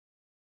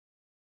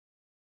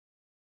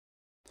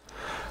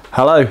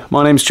Hello,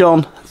 my name's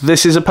John,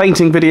 this is a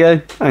painting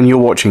video and you're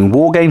watching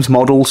Wargames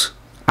Models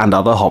and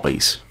Other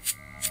Hobbies.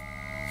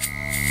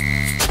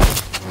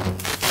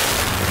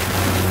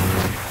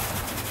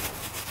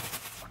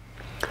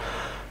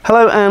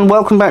 Hello and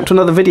welcome back to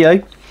another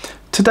video.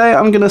 Today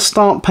I'm going to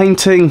start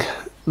painting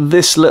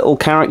this little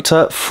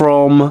character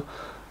from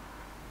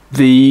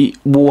the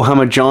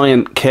Warhammer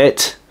Giant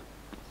kit,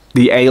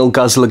 the Ale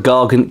Guzzler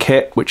Gargant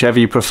kit, whichever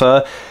you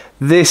prefer.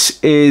 This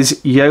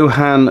is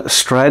Johann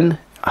Strehn.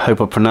 I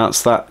hope I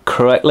pronounced that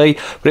correctly,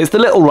 but it's the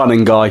little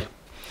running guy.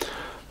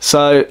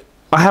 So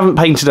I haven't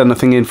painted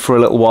anything in for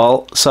a little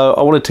while, so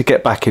I wanted to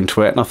get back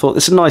into it, and I thought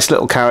this is a nice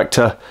little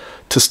character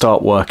to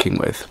start working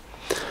with.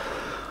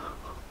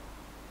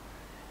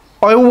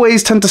 I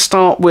always tend to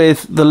start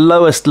with the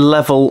lowest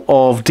level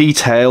of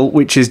detail,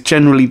 which is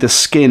generally the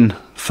skin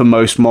for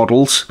most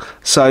models.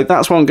 So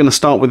that's what I'm going to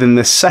start with in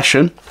this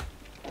session.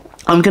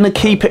 I'm going to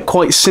keep it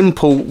quite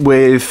simple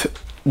with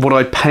what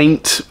I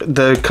paint,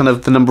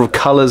 the number of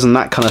colours and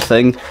that kind of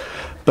thing,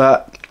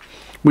 but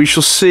we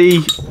shall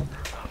see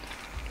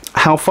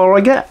how far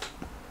I get.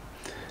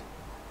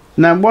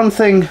 Now, one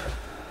thing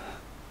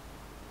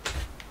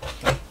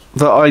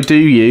that I do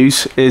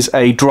use is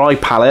a dry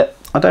palette.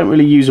 I don't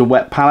really use a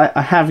wet palette.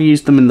 I have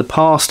used them in the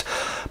past,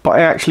 but I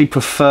actually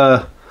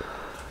prefer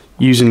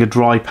using a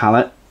dry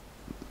palette.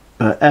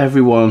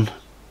 Everyone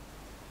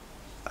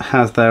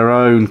has their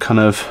own kind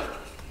of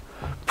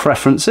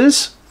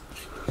preferences.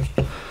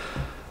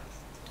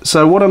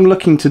 So what I'm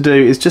looking to do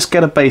is just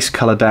get a base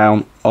colour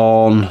down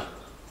on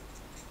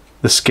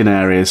the skin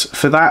areas.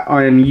 For that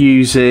I am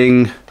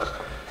using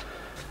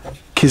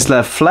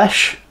Kislev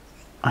Flesh.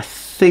 I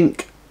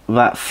think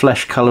that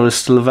flesh colour is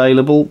still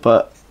available,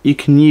 but you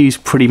can use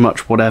pretty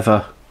much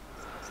whatever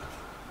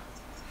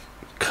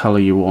colour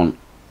you want.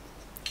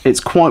 It's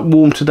quite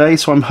warm today,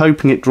 so I'm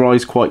hoping it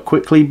dries quite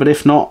quickly, but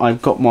if not,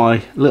 I've got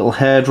my little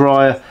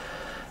hairdryer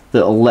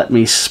that'll let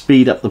me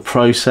speed up the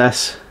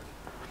process.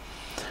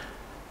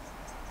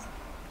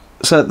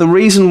 So the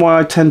reason why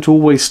I tend to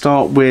always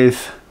start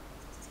with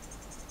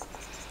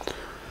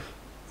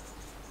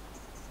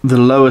the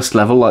lowest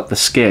level, like the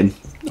skin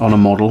on a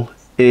model,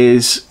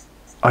 is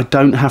I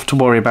don't have to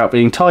worry about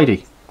being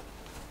tidy.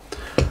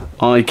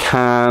 I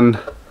can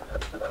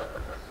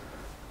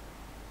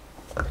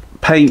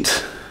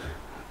paint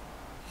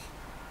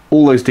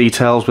all those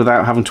details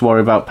without having to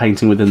worry about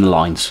painting within the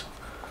lines.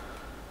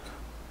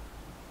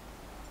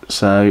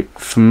 So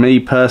for me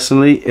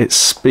personally, it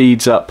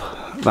speeds up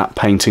that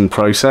painting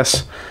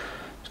process.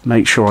 Just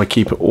make sure I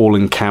keep it all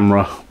in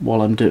camera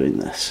while I'm doing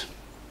this.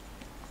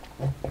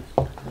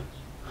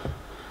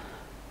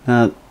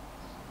 Now,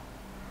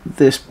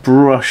 this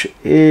brush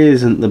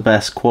isn't the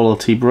best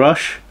quality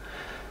brush,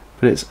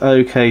 but it's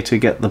okay to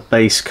get the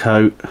base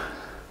coat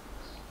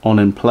on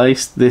in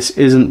place. This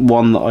isn't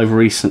one that I've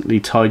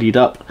recently tidied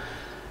up,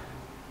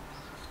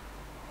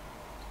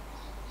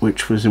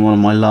 which was in one of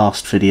my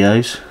last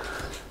videos.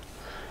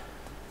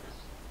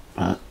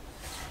 But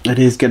it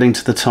is getting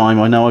to the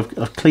time. I know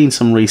I've cleaned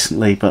some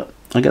recently, but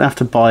I'm going to have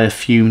to buy a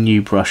few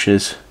new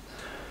brushes.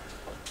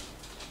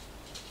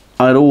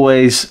 I'd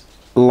always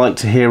like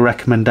to hear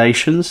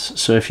recommendations,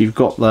 so if you've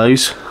got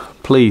those,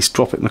 please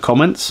drop it in the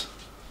comments.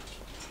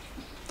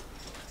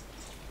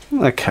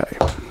 Okay.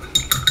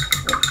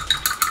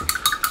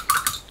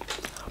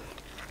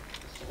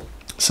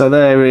 So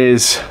there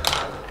is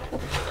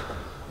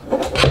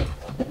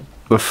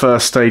the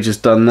first stage is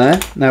done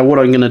there. Now what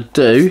I'm going to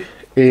do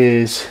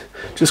is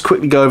just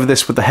quickly go over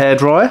this with the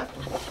hairdryer.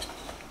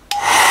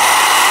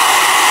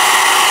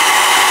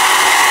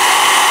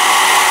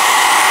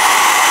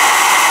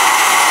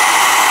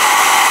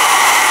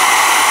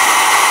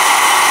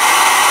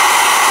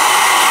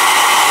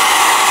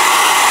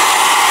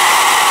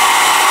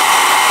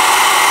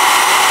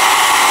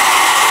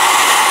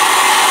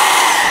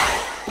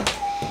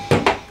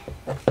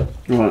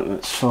 Right,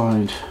 let's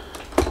find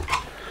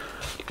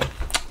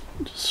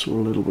just a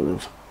little bit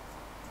of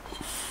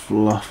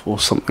fluff or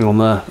something on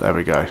there. There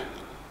we go.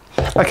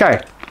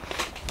 Okay,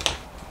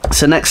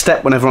 so next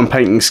step whenever I'm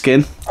painting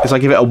skin is I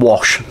give it a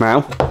wash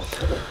now.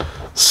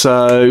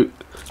 So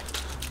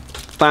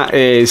that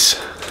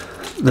is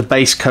the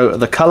base coat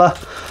of the colour.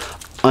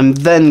 I'm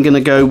then going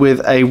to go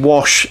with a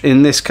wash,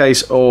 in this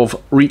case of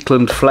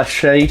Reikland Flesh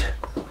Shade.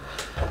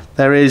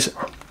 There is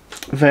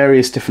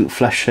various different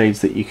flesh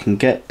shades that you can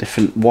get,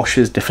 different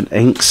washes, different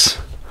inks.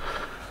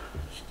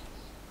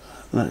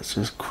 Let's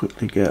just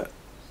quickly get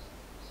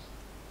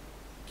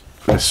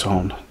this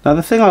on. Now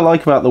the thing I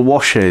like about the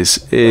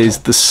washes is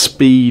the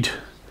speed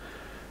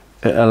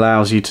it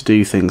allows you to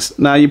do things.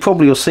 Now you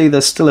probably will see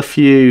there's still a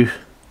few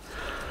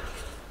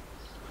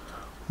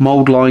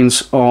mould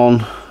lines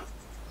on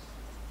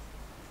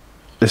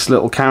this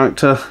little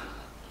character.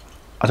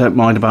 I don't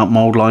mind about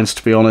mould lines,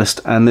 to be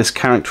honest, and this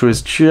character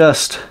is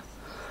just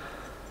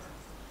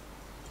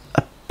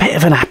a bit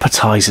of an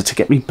appetizer to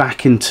get me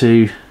back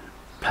into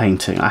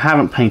painting. I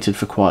haven't painted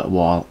for quite a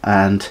while,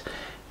 and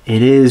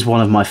it is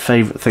one of my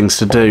favourite things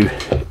to do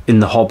in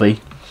the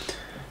hobby,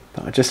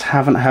 but I just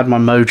haven't had my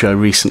mojo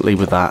recently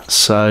with that.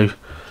 So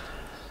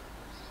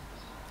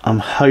I'm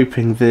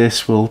hoping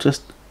this will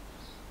just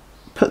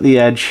put the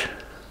edge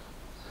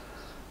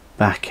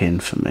back in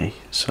for me,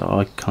 so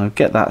I kind of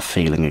get that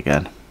feeling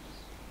again.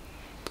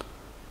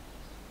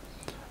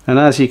 And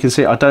as you can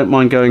see, I don't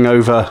mind going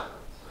over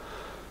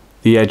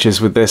the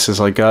edges with this as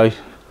I go.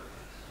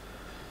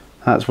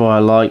 That's why I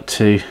like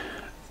to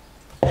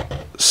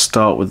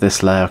start with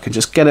this layer. I can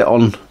just get it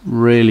on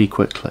really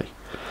quickly.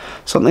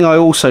 Something I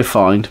also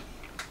find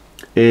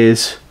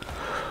is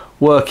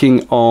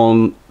working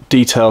on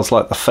details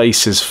like the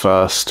faces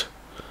first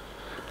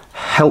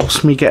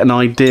helps me get an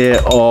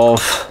idea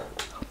of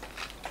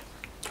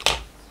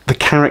the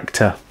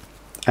character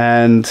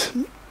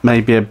and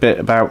maybe a bit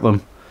about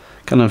them,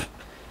 kind of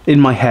in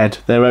my head,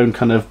 their own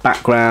kind of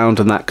background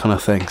and that kind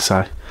of thing. So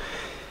it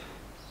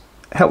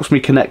helps me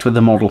connect with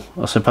the model,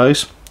 I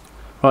suppose.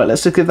 Right,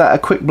 let's just give that a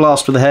quick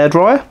blast with the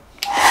hairdryer.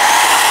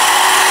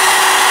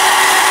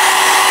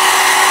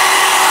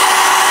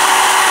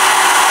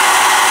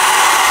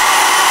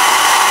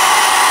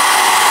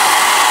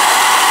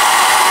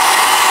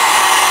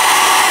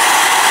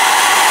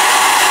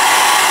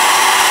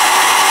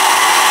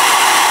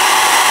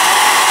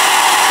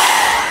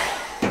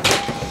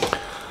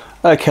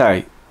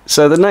 Okay,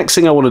 so the next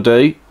thing I want to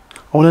do,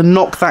 I want to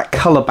knock that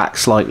colour back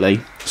slightly.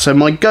 So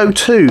my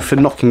go-to for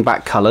knocking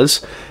back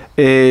colours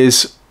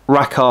is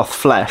Rakarth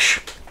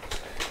Flesh,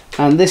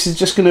 and this is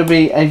just going to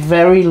be a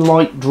very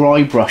light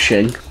dry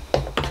brushing,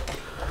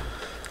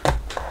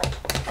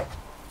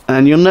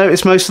 and you'll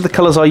notice most of the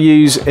colours I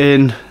use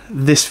in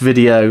this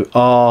video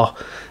are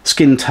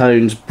skin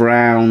tones,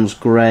 browns,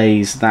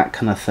 greys, that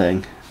kind of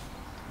thing,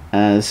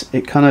 as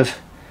it kind of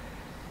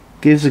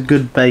gives a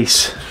good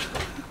base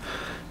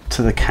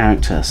to the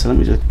character. So let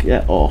me just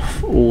get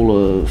off all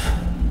of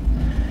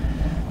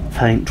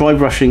paint. Dry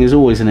brushing is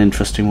always an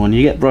interesting one.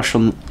 You get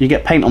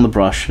paint on the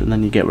brush and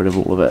then you get rid of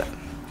all of it.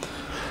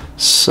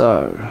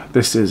 So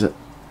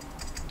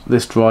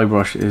this dry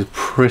brush is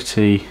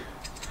pretty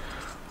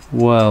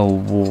well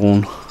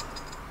worn.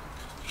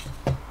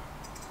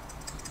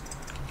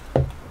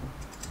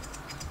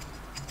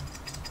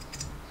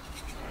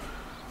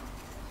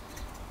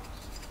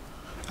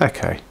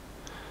 Okay,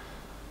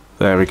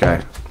 there we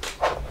go.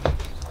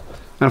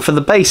 And for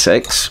the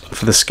basics,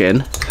 for the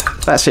skin,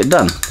 that's it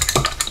done.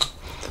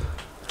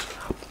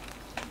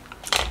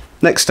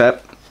 Next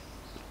step,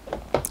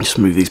 just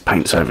move these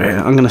paints over here.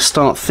 I'm going to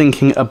start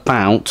thinking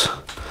about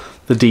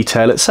the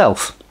detail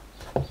itself.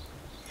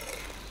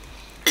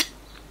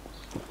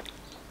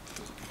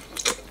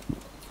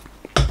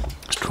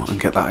 Let's try and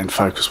get that in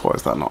focus. Why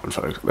is that not in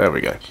focus? There we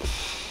go.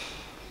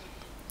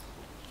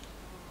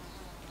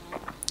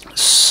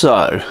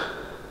 So,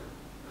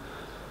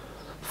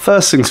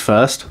 first things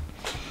first,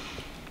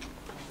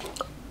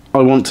 I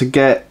want to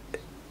get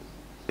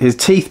his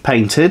teeth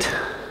painted,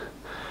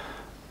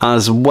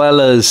 as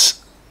well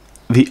as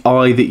the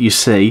eye that you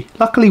see.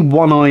 Luckily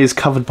one eye is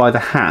covered by the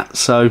hat,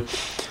 so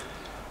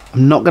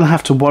I'm not going to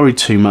have to worry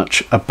too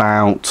much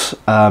about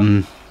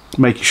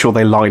making sure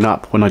they line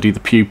up when I do the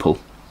pupil.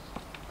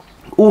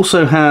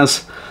 Also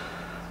has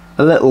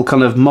a little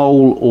kind of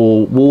mole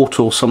or wart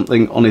or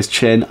something on his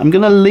chin. I'm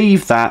going to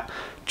leave that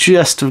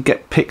just to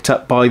get picked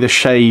up by the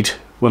shade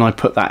when I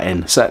put that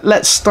in. So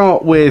let's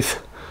start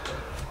with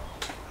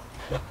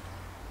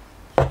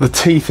the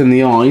teeth and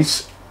the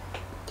eyes.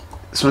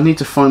 So I need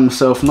to find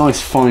myself a nice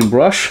fine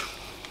brush,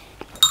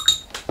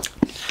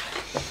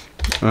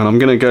 and I'm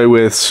going to go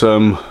with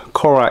some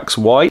Corax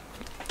White.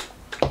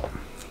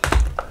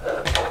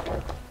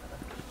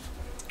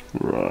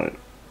 Right.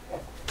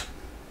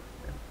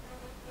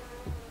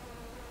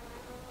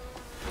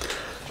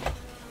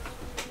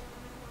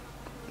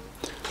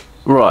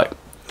 Right,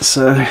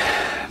 so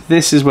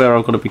this is where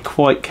I've got to be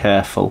quite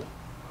careful.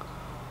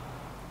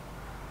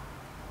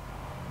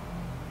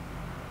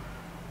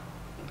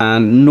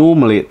 And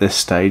normally at this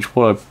stage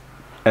what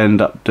I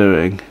end up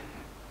doing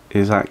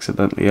is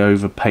accidentally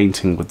over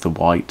painting with the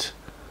white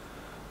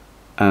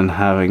and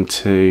having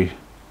to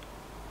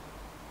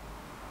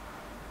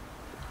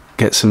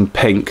get some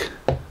pink,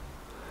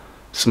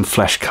 some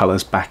flesh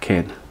colours back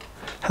in.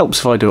 Helps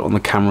if I do it on the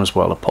camera as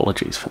well,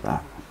 apologies for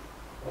that.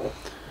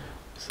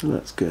 So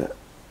let's get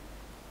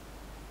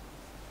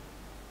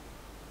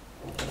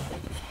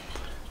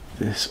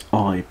this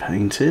eye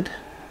painted.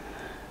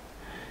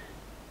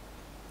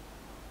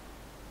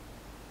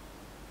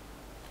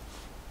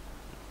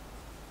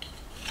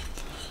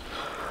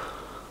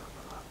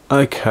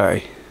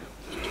 Okay,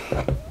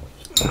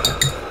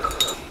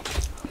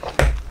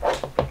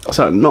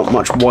 so not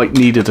much white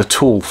needed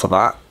at all for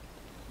that.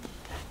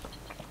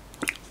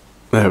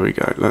 There we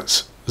go,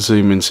 let's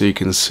zoom in so you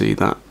can see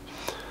that.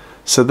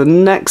 So the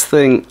next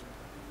thing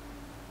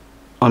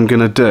I'm going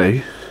to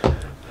do,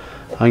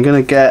 I'm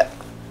going to get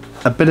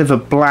a bit of a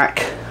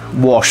black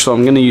wash, so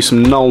I'm going to use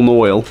some Nuln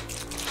Oil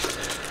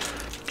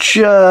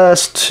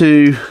just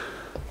to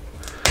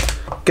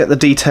get the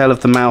detail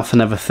of the mouth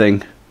and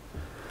everything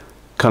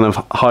kind of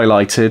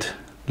highlighted,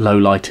 low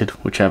lighted,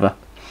 whichever,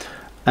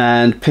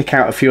 and pick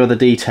out a few other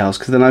details,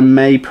 because then I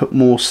may put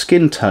more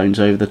skin tones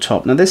over the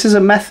top. Now this is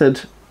a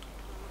method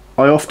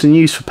I often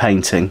use for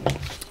painting,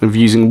 of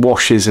using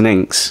washes and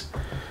inks,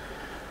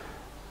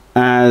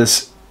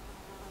 as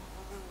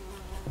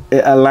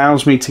it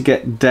allows me to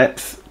get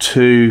depth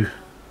to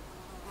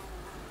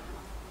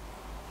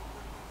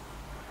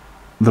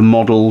the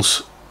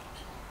models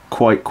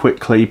quite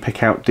quickly,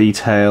 pick out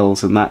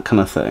details and that kind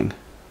of thing.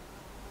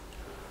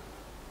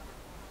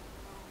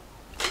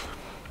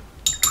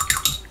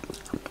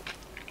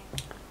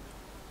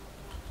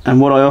 And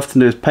what I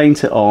often do is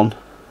paint it on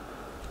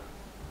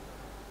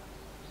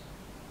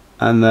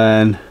and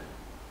then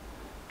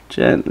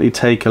gently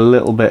take a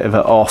little bit of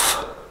it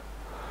off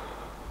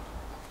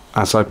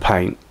as I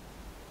paint.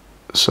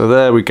 So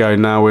there we go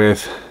now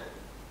with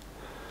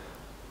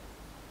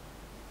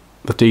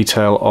the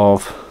detail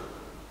of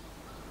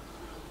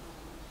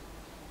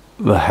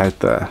the head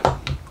there.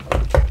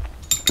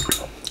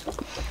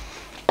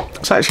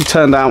 It's actually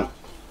turned out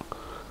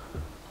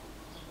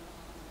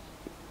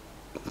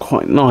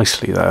quite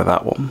nicely there,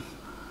 that one.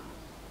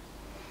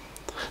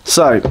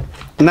 So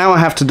now I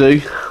have to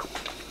do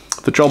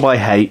the job I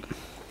hate,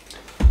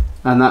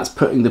 and that's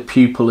putting the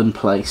pupil in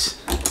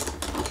place.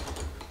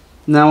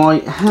 Now I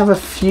have a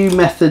few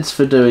methods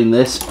for doing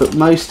this, but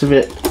most of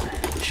it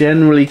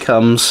generally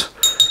comes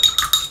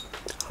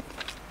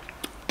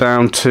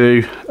down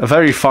to a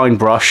very fine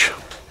brush,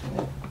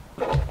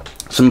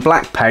 some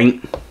black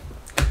paint,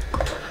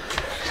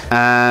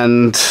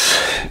 and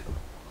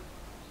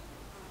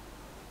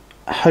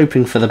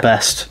hoping for the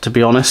best, to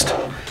be honest.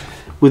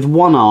 With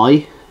one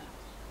eye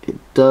it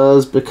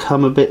does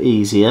become a bit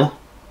easier,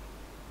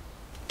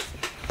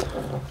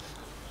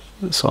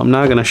 so I'm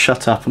now going to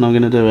shut up and I'm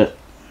going to do it.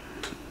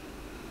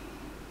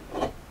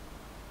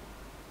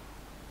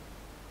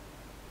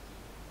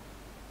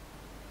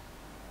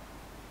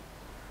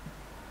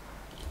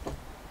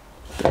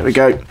 There we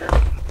go.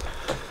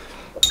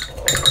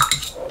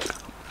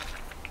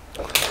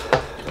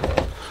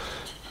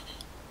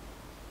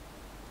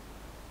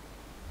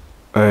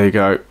 There you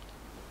go.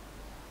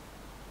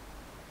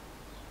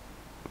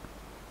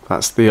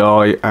 That's the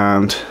eye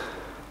and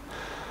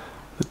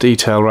the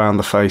detail around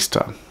the face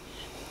done.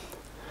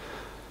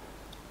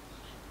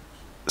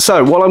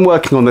 So while I'm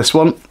working on this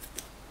one,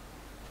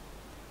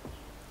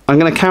 I'm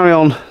going to carry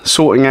on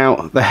sorting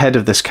out the head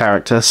of this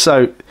character.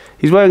 So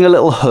he's wearing a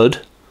little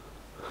hood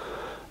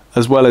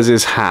as well as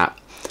his hat.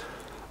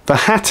 The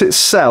hat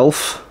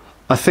itself,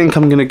 I think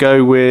I'm going to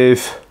go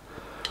with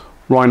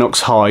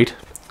Rhinox hide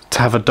to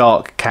have a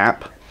dark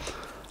cap,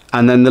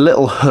 and then the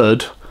little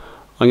hood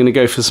I'm going to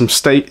go for some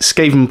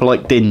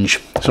Skavenblight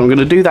dinge. So I'm going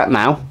to do that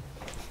now.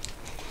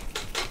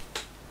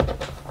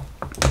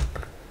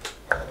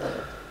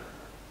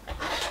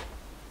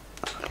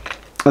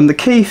 And the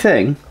key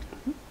thing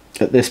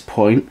at this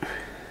point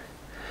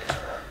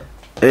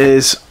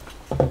is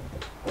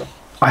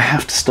I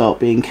have to start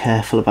being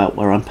careful about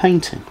where I'm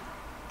painting.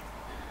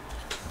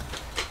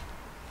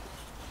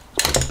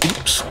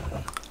 Oops.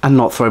 And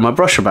not throw my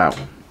brush about.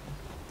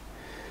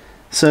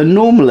 So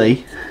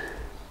normally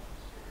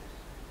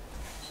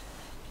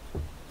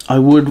I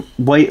would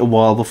wait a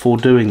while before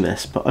doing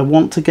this, but I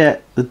want to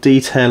get the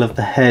detail of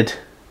the head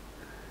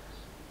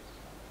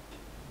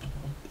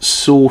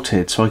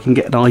sorted so I can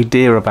get an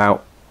idea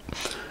about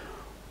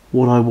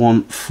what I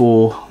want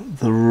for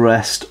the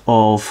rest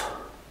of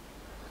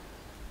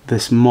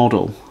this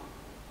model.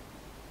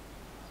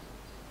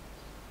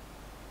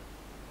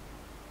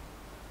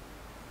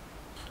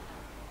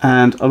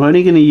 And I'm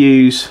only going to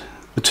use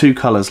the two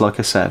colours, like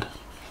I said,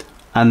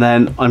 and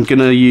then I'm going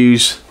to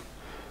use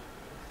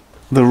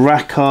the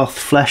Rakarth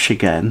flesh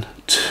again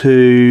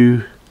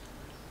to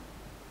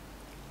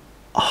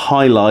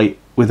highlight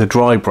with a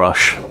dry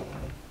brush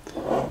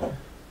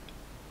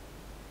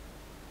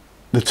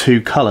the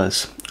two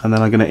colours, and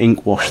then I'm going to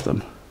ink wash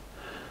them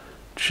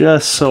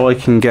just so I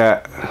can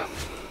get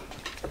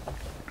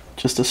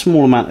just a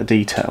small amount of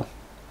detail.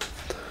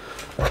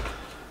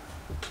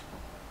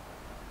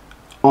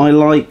 I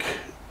like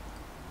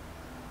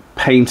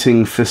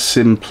painting for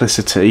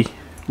simplicity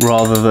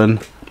rather than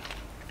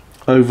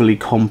overly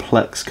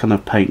complex kind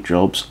of paint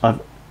jobs. I've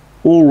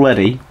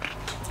already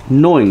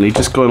annoyingly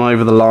just gone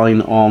over the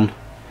line on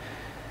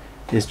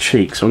his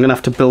cheek, so I'm going to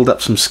have to build up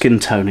some skin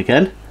tone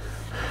again.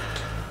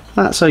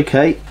 That's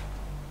okay.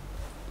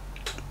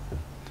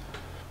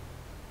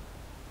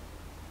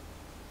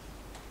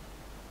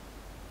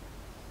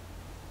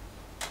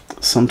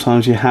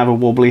 Sometimes you have a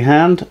wobbly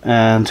hand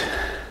and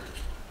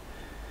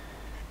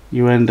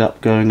you end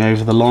up going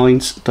over the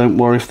lines. Don't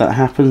worry if that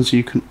happens,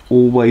 you can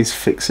always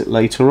fix it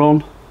later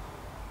on.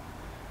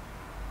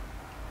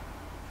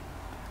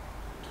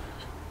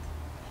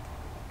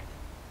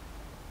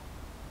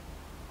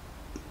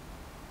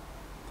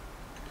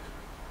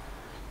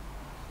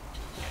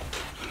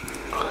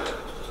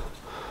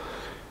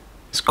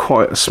 It's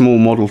quite a small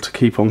model to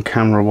keep on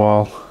camera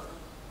while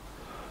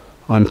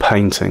I'm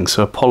painting,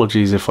 so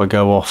apologies if I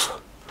go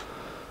off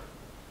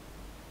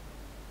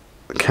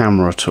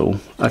camera at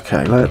all.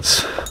 Okay,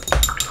 let's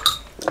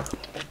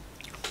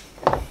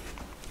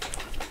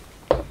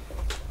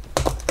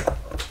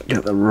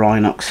get the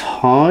Rhinox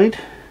hide.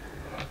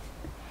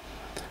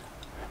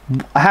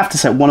 I have to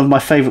say, one of my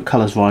favourite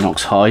colours,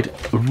 Rhinox hide,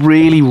 a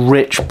really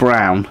rich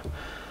brown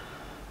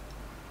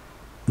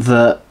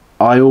that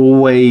I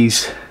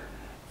always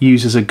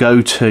use as a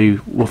go-to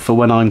for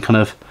when I'm kind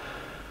of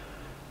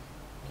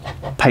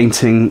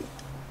painting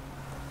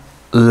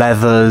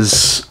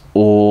leathers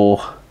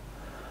or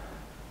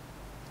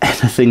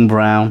anything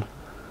brown.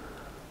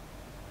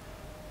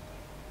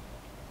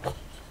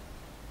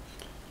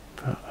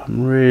 But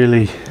I'm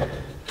really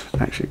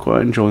actually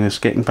quite enjoying this,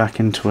 getting back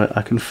into it.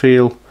 I can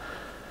feel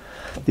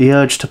the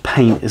urge to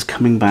paint is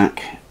coming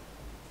back,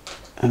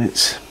 and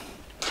it's,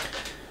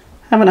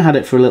 haven't had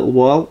it for a little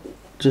while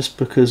just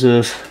because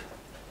of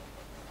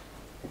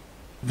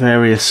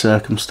various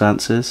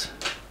circumstances,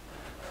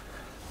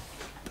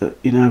 but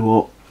you know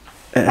what,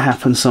 it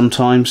happens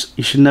sometimes.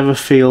 You should never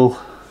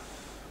feel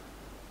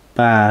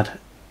bad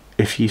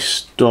if you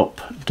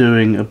stop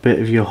doing a bit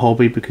of your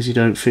hobby because you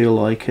don't feel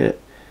like it,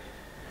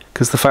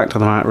 because the fact of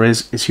the matter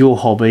is, it's your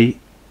hobby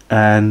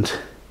and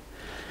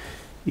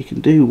you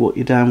can do what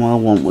you damn well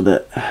want with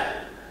it,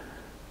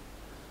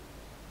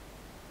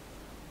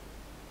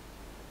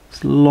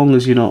 as long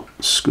as you're not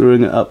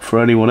screwing it up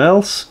for anyone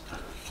else.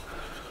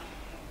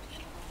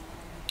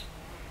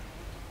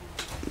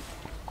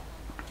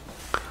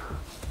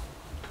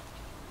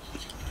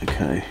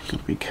 Okay,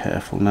 gotta be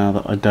careful now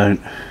that I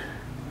don't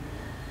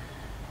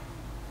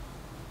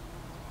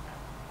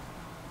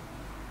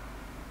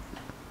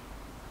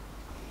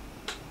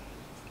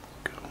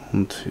go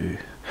on to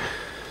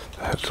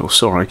that. Oh,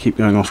 sorry, I keep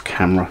going off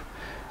camera.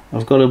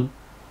 I've got to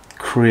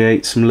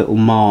create some little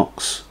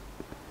marks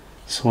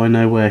so I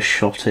know where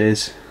shot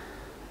is,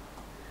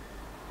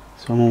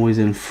 so I'm always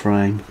in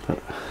frame,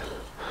 but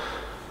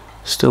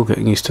still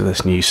getting used to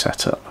this new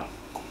setup.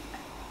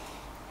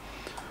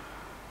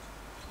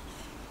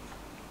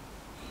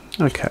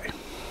 Okay,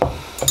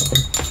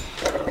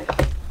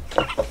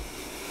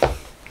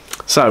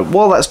 so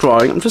while that's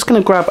drying, I'm just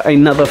going to grab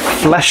another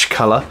flesh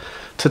colour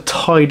to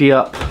tidy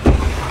up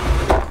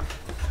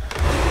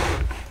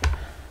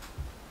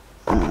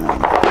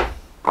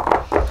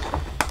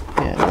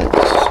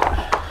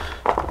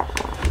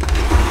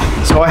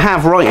so I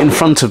have right in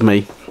front of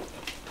me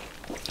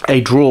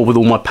a drawer with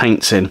all my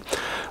paints in.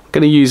 I'm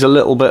going to use a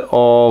little bit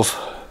of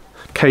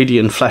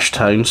Cadian flesh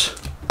tones.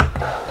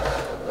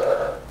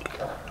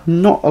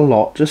 Not a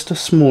lot, just a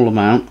small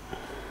amount.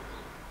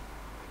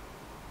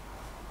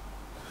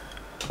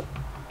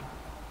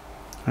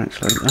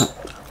 Actually,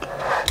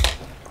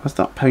 has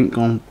that paint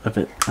gone a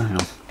bit? Hang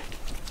on.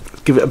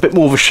 Give it a bit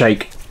more of a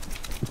shake.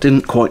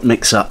 Didn't quite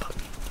mix up.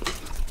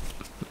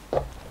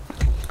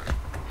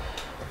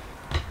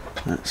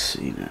 Let's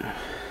see now.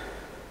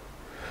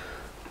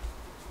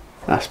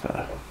 That's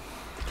better.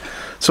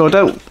 So I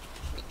don't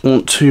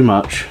want too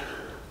much.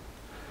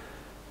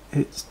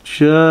 It's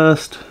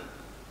just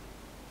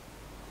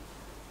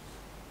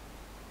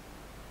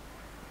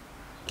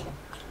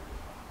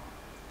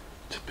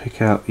pick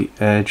out the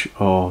edge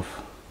of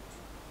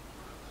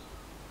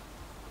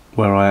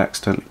where I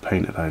accidentally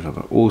painted over,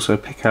 but also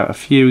pick out a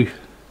few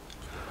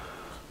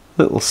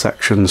little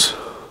sections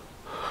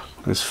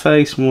on his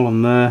face, more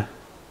on there,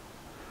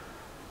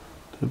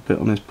 do a bit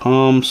on his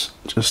palms,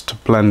 just to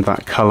blend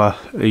that colour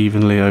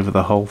evenly over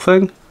the whole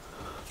thing.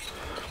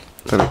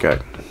 There we go.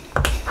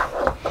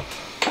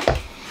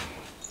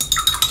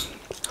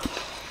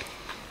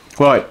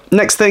 Right,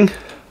 next thing,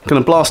 I'm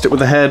going to blast it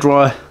with a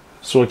hairdryer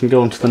so I can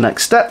go on to the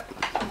next step.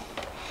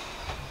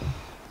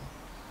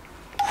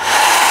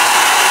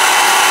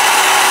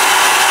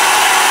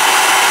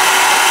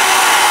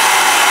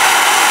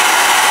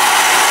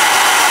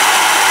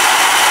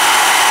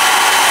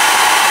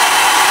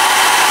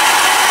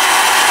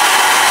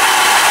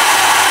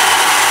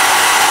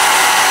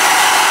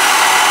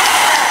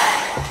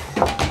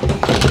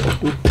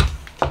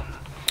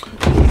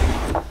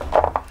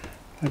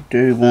 I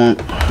do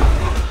want...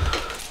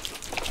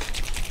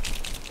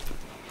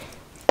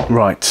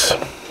 Right,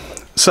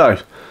 so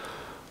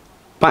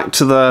back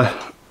to the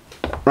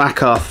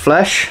Rakarth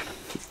flesh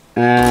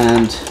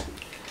and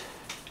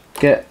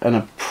get an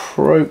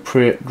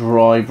appropriate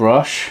dry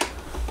brush.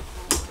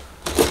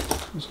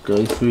 Let's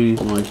go through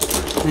my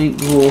paint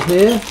drawer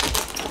here.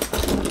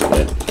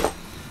 Okay.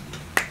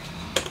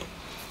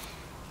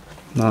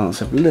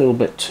 That's a little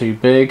bit too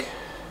big.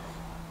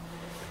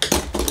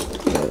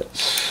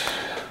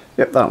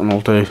 Yep, that one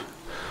will do.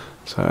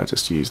 So I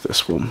just use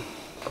this one.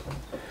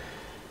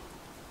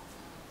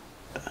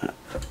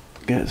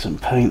 Get some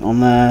paint on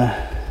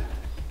there,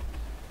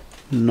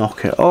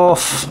 knock it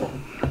off,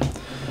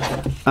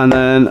 and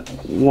then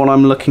what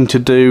I'm looking to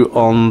do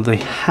on the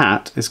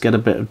hat is get a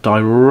bit of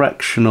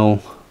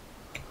directional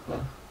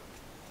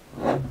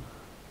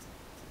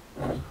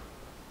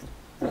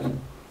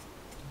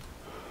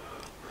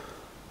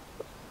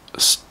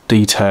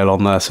detail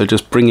on there, so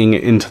just bringing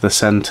it into the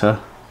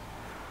center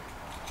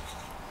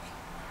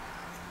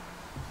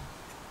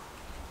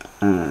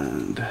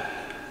and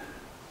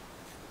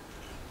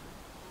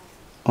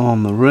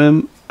on the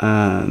rim,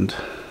 and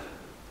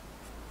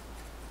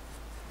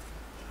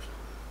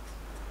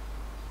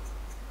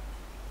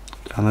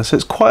And this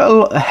is quite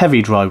a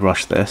heavy dry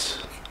brush,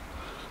 this,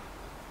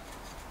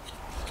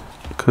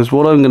 because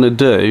what I'm going to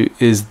do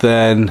is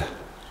then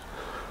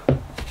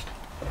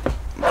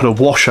put a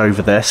wash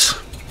over this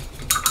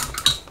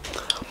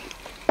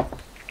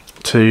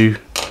to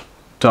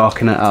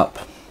darken it up.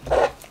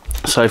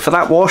 So for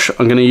that wash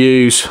I'm going to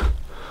use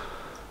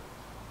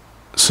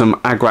some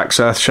Agrax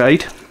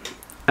Earthshade,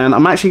 and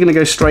I'm actually going to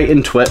go straight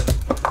into it.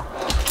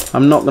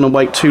 I'm not going to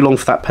wait too long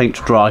for that paint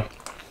to dry.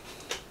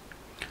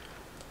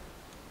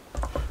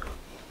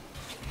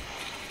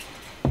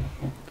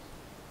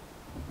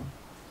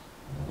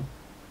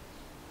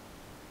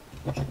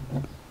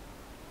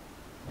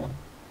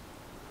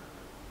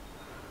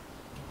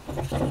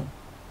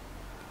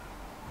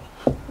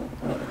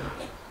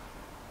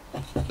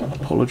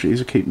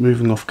 Apologies, I keep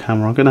moving off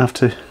camera. I'm going to have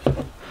to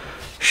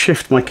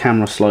shift my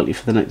camera slightly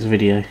for the next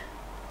video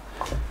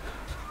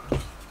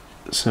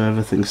so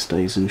everything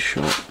stays in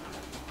shot.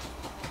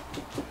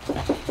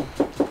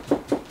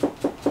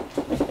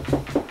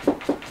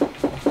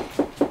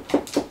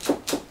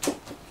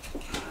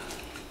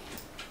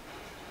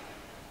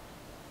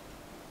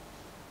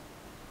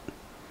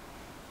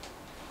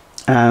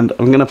 And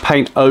I'm going to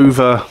paint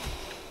over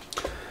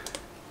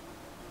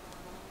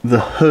the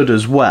hood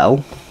as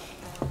well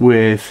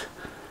with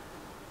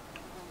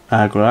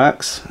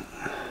Agrax.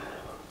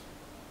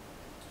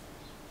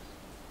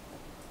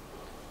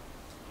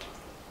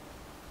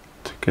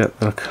 To get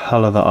the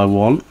colour that I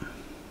want.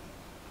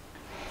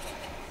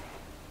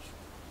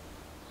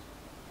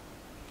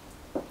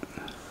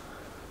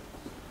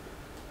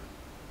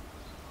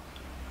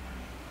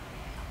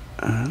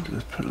 And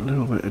just put a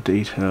little bit of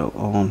detail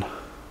on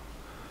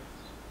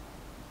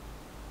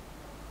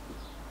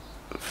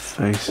the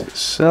face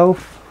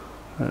itself.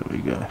 There we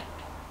go.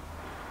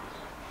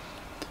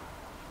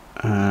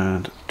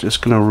 And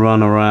just going to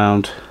run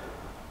around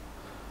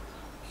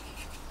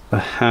the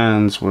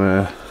hands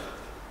where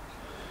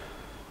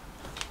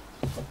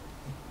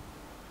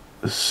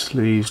the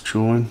sleeves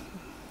join.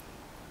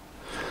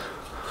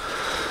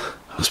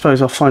 I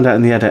suppose I'll find out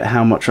in the edit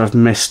how much I've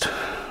missed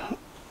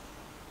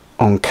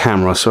on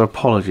camera, so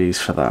apologies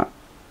for that.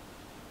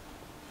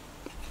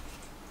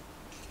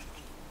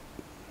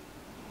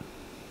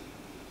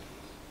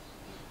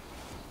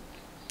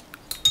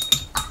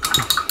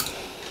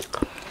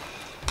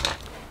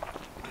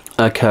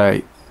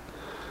 Okay,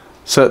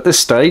 so at this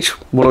stage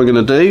what I'm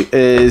going to do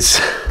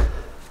is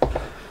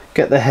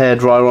get the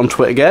hairdryer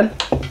onto it again.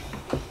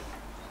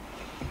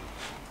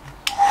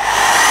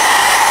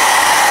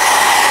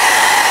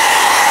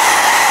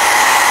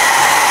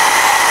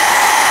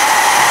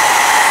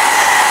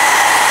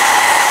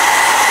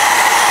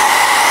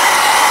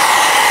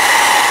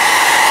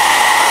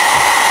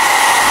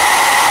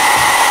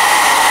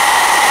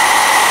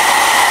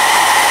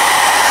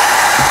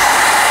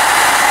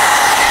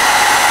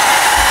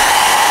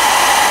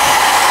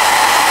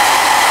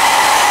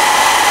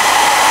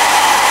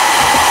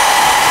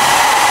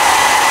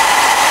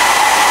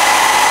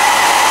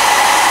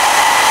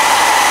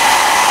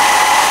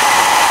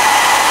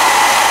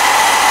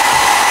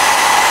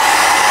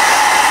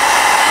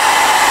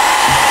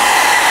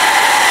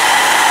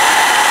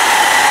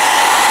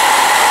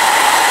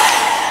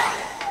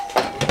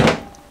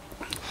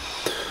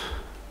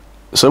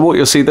 So what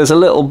you'll see, there's a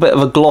little bit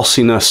of a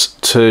glossiness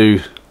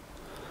to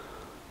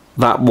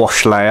that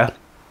wash layer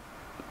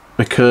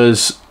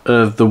because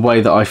of the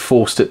way that I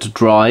forced it to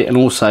dry, and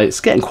also it's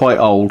getting quite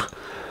old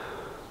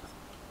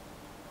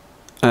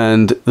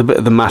and the bit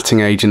of the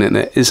matting agent in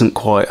it isn't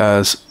quite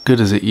as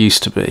good as it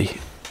used to be.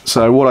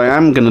 So what I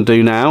am going to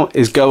do now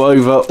is go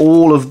over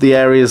all of the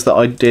areas that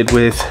I did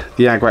with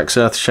the Agrax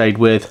Earthshade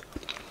with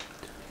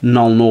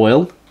Nuln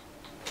Oil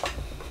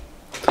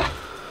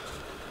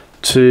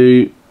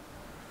to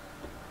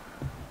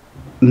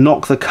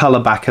knock the colour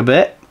back a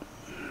bit,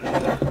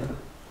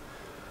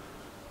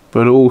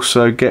 but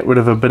also get rid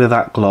of a bit of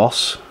that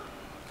gloss.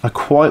 I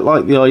quite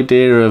like the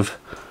idea of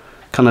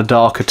kind of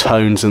darker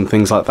tones and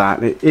things like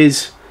that. It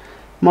is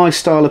my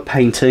style of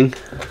painting,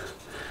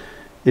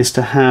 is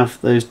to have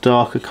those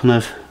darker kind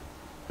of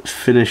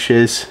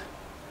finishes.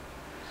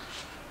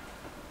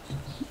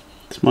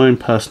 It's my own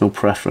personal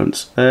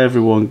preference.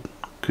 Everyone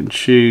can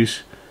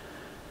choose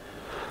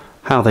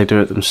how they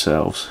do it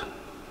themselves.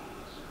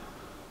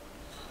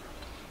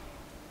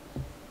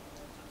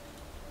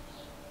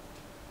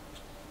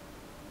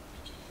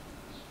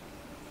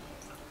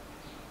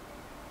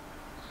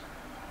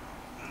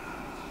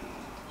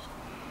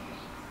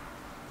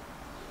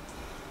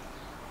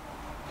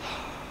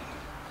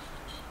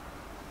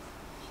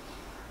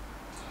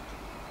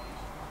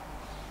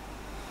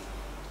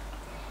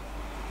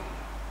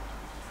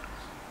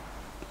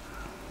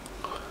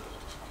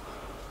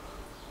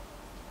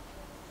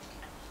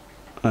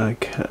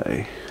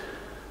 Okay.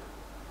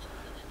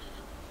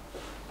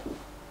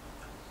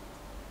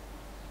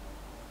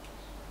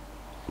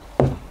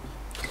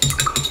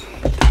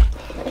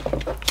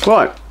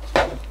 Right.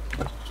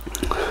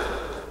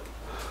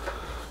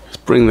 Let's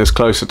bring this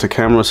closer to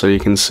camera so you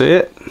can see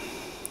it.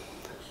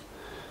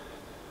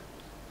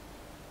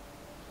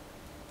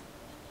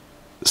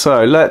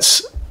 So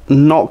let's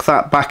knock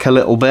that back a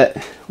little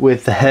bit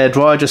with the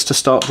hairdryer just to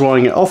start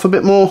drying it off a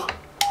bit more.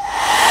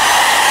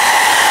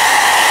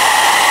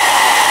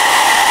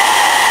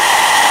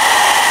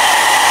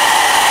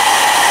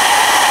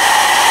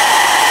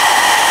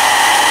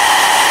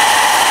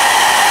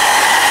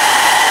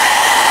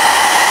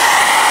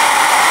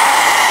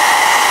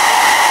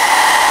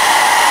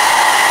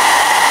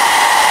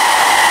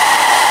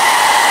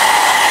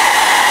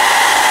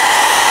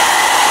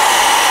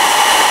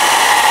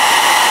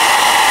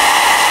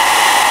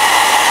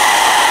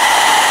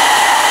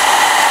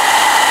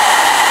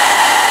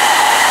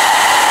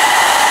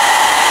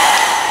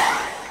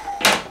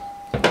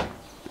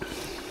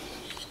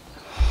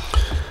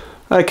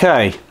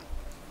 Okay,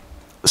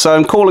 so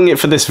I'm calling it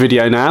for this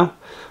video now.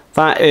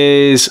 That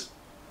is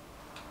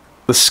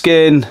the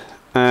skin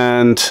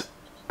and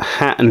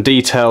hat and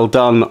detail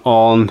done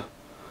on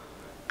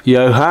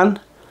Johann.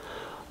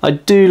 I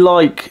do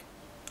like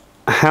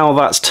how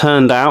that's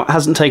turned out. It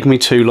hasn't taken me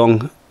too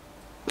long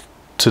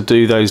to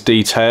do those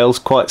details,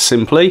 quite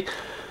simply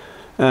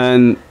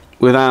and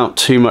without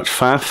too much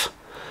faff.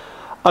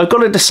 I've got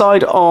to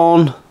decide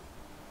on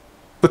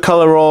the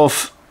colour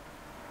of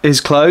his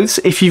clothes.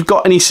 If you've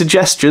got any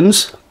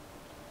suggestions,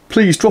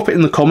 please drop it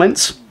in the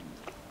comments.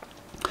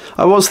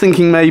 I was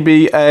thinking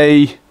maybe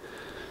a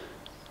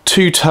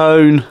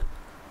two-tone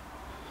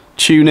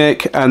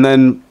tunic and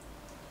then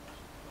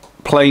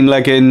plain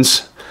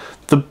leggings.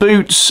 The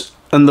boots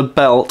and the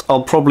belt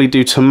I'll probably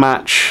do to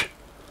match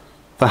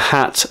the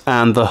hat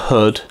and the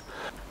hood.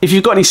 If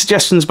you've got any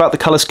suggestions about the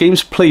colour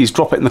schemes, please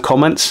drop it in the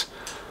comments.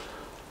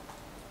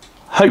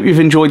 Hope you've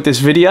enjoyed this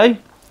video,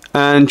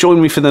 and join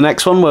me for the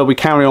next one where we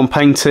carry on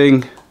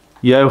painting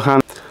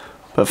Johann.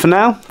 But for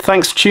now,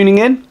 thanks for tuning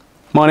in.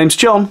 My name's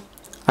John,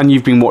 and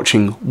you've been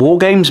watching War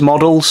Games,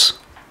 Models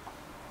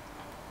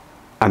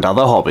and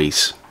Other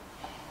Hobbies.